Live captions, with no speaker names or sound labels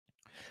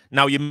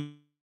Now, you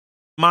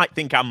might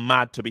think I'm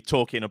mad to be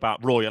talking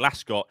about Royal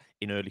Ascot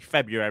in early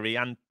February,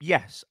 and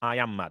yes, I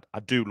am mad. I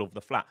do love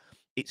the flat.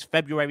 It's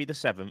February the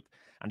 7th,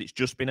 and it's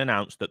just been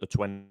announced that the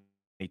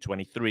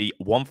 2023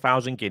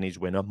 1,000 guineas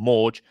winner,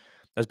 Morge,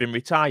 has been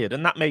retired.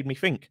 And that made me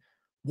think,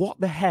 what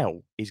the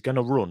hell is going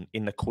to run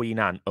in the Queen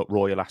Anne at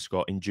Royal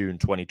Ascot in June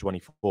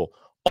 2024?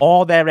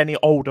 Are there any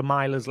older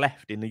milers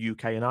left in the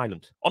UK and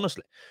Ireland?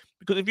 Honestly,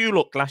 because if you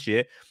look last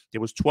year,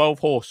 there was 12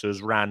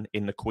 horses ran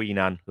in the Queen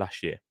Anne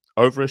last year,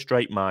 over a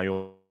straight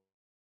mile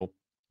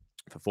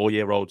for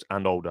 4-year-olds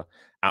and older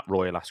at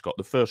Royal Ascot,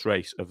 the first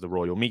race of the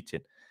Royal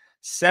Meeting.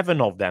 7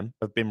 of them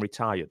have been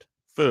retired.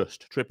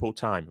 First, Triple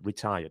Time,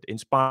 retired.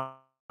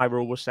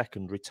 Inspiral was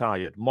second,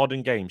 retired.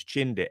 Modern Games,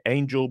 Chinde,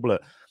 Angel Bleu,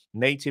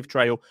 Native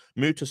Trail,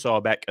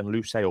 Mutasarbeck and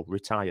Lusail,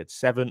 retired.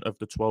 7 of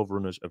the 12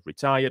 runners have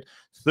retired.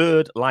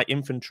 Third, Light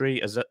Infantry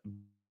has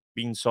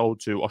been sold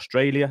to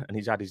Australia and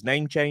he's had his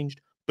name changed.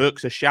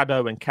 Berkshire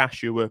Shadow and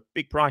Cashew were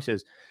big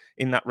prices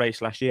in that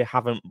race last year,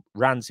 haven't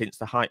ran since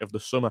the height of the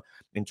summer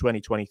in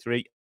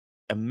 2023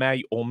 and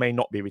may or may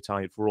not be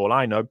retired for all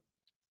I know.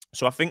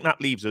 So I think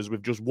that leaves us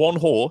with just one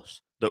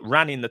horse that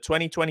ran in the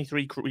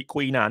 2023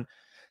 Queen Anne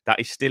that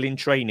is still in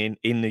training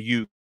in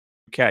the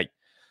UK.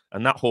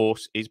 And that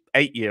horse is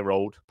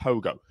 8-year-old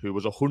Pogo, who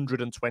was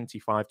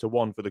 125 to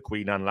 1 for the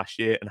Queen Anne last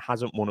year and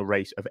hasn't won a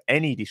race of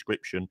any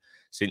description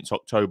since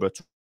October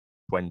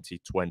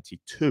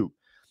 2022.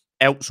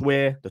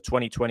 Elsewhere, the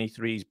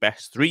 2023's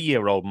best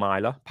 3-year-old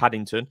miler,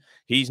 Paddington,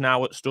 he's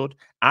now at stud,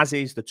 as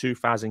is the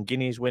 2,000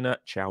 guineas winner,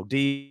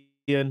 Chaldean.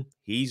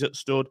 He's at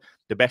stud.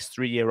 The best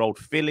 3-year-old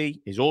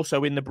filly is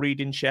also in the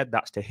breeding shed.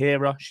 That's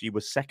Tahira. She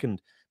was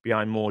second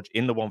behind Morge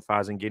in the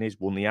 1,000 guineas,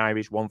 won the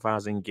Irish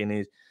 1,000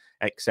 guineas,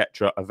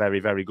 etc. A very,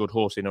 very good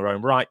horse in her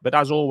own right. But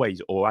as always,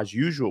 or as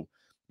usual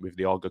with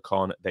the Aga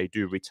Khan, they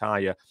do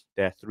retire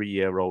their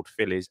 3-year-old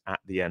fillies at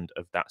the end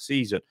of that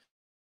season.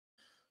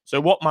 So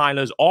what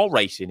milers are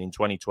racing in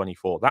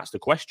 2024? That's the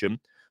question.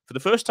 For the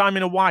first time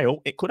in a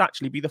while, it could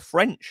actually be the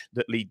French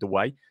that lead the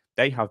way.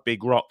 They have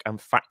Big Rock and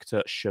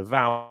Factor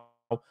Cheval,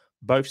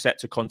 both set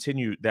to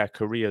continue their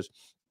careers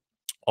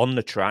on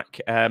the track.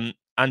 And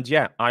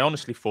yeah, I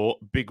honestly thought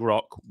Big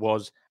Rock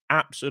was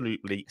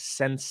absolutely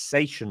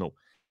sensational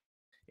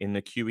in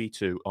the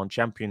QE2 on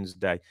Champions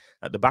Day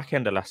at the back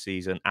end of last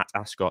season at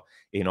Ascot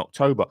in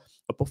October.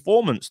 A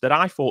performance that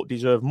I thought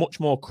deserved much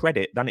more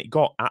credit than it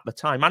got at the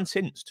time and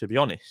since, to be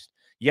honest.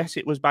 Yes,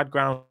 it was bad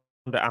ground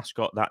at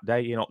Ascot that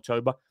day in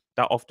October.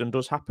 That often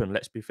does happen,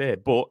 let's be fair.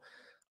 But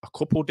a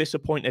couple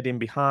disappointed in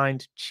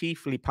behind,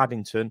 chiefly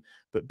Paddington,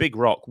 but Big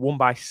Rock won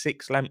by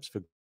 6 lengths,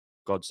 for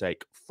God's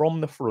sake,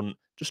 from the front,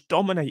 just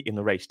dominating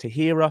the race.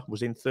 Tahira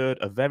was in third,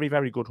 a very,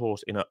 very good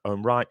horse in her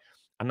own right.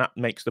 And that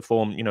makes the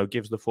form,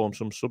 gives the form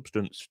some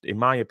substance, in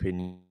my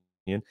opinion.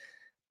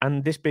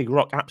 And this Big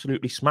Rock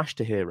absolutely smashed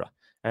Tahira.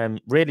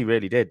 Really,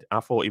 really did.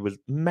 I thought he was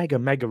mega,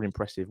 mega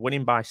impressive.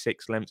 Winning by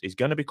 6 lengths. He's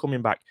going to be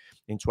coming back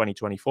in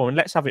 2024. And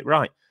let's have it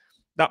right.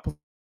 That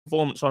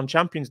performance on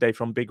Champions Day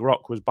from Big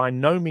Rock was by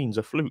no means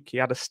a fluke. He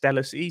had a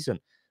stellar season.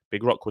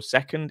 Big Rock was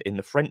second in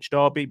the French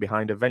Derby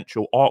behind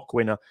eventual ARC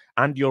winner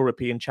and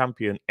European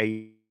champion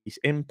Ace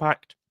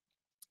Impact.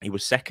 He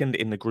was second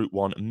in the Group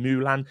 1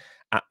 Mulan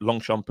at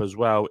Longchamp as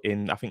well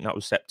I think that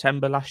was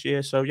September last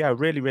year. So, yeah,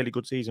 really, really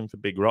good season for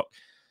Big Rock.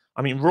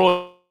 I mean,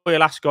 Royal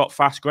Ascot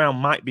fast ground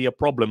might be a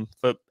problem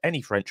for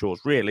any French horse,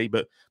 really,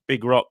 but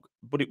Big Rock,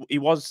 but it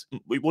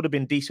would have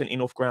been decent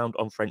enough ground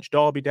on French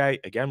Derby Day,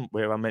 again,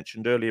 where I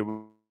mentioned earlier,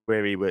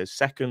 where he was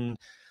second.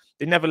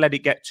 They never let it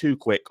get too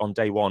quick on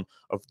day one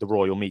of the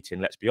Royal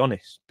Meeting, let's be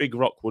honest. Big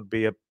Rock would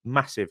be a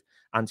massive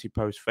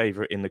anti-post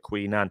favourite in the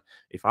Queen Anne.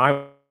 If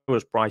I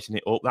was pricing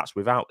it up, that's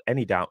without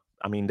any doubt.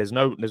 I mean, there's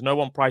no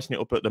one pricing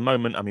it up at the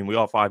moment. I mean, we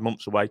are 5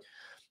 months away,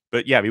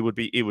 but yeah, it would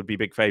be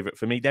big favourite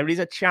for me. There is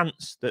a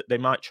chance that they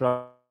might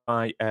try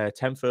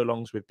 10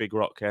 furlongs with Big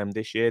Rock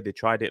this year. They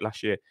tried it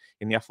last year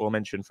in the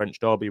aforementioned French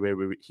Derby, where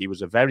he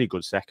was a very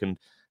good second.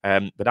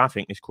 But I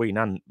think this Queen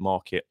Anne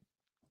market,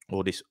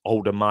 or this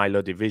older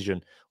miler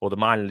division, or the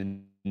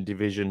miling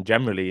division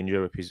generally in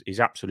Europe, is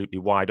absolutely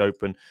wide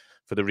open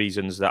for the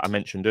reasons that I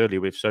mentioned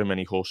earlier, with so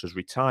many horses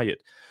retired.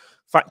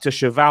 Factor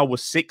Cheval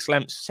was 6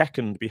 lengths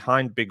second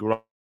behind Big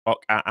Rock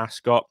at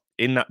Ascot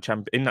in that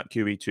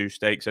QE2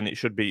 stakes, and that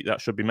should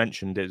be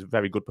mentioned. It's a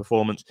very good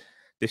performance.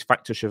 This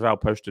Factor Cheval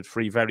posted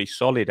 3 very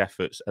solid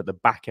efforts at the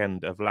back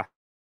end of last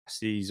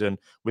season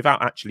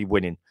without actually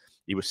winning.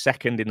 He was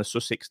second in the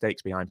Sussex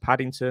Stakes behind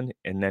Paddington,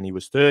 and then he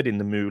was third in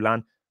the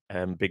Mulan.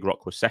 Big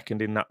Rock was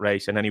second in that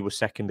race, and then he was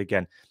second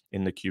again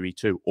in the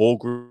QE2. All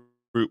Group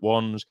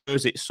 1s,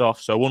 because it's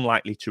soft, so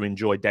unlikely to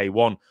enjoy day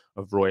one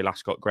of Royal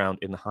Ascot ground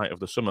in the height of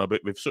the summer.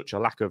 But with such a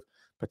lack of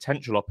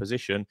potential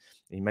opposition,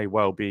 he may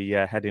well be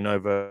heading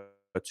over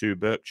to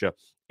Berkshire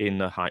in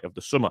the height of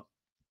the summer.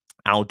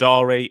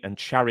 Aldari and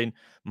Charin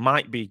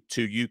might be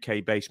 2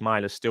 UK-based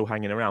milers still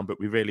hanging around, but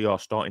we really are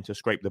starting to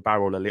scrape the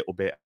barrel a little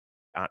bit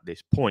at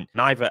this point.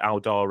 Neither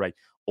Aldari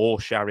or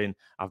Charin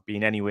have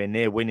been anywhere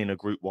near winning a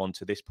Group 1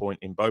 to this point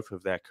in both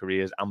of their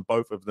careers, and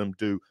both of them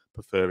do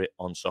prefer it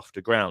on softer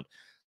ground.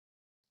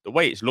 the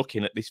way it's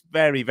looking at this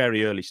very,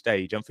 very early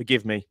stage, and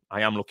forgive me,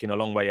 I am looking a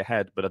long way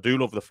ahead, but I do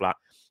love the flat.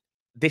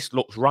 This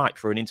looks right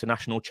for an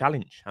international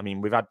challenge. I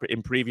mean, we've had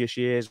in previous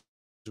years,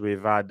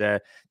 we've had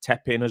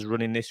Tepin as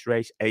running this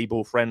race,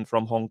 Abel Friend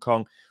from Hong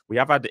Kong. We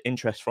have had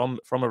interest from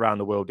around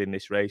the world in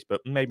this race,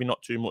 but maybe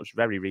not too much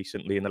very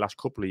recently in the last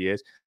couple of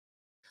years.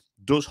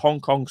 Does Hong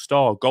Kong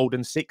star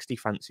Golden 60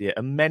 fancy it?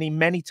 And many,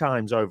 many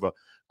times over,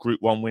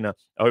 Group 1 winner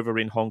over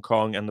in Hong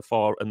Kong and the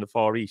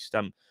Far East.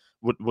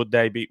 Would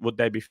they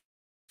be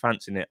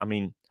fancying it? I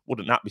mean,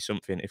 wouldn't that be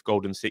something if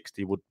Golden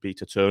 60 would be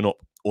to turn up?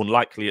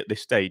 Unlikely at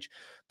this stage.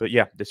 But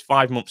yeah, there's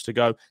 5 months to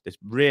go. There's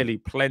really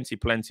plenty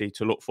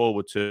to look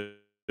forward to.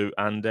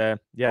 And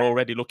yeah,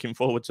 already looking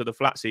forward to the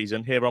flat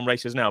season here on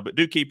Races Now. But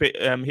do keep it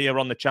here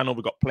on the channel.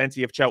 We've got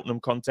plenty of Cheltenham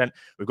content.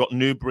 We've got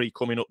Newbury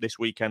coming up this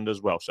weekend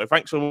as well. So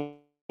thanks for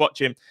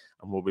watching,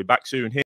 and we'll be back soon here.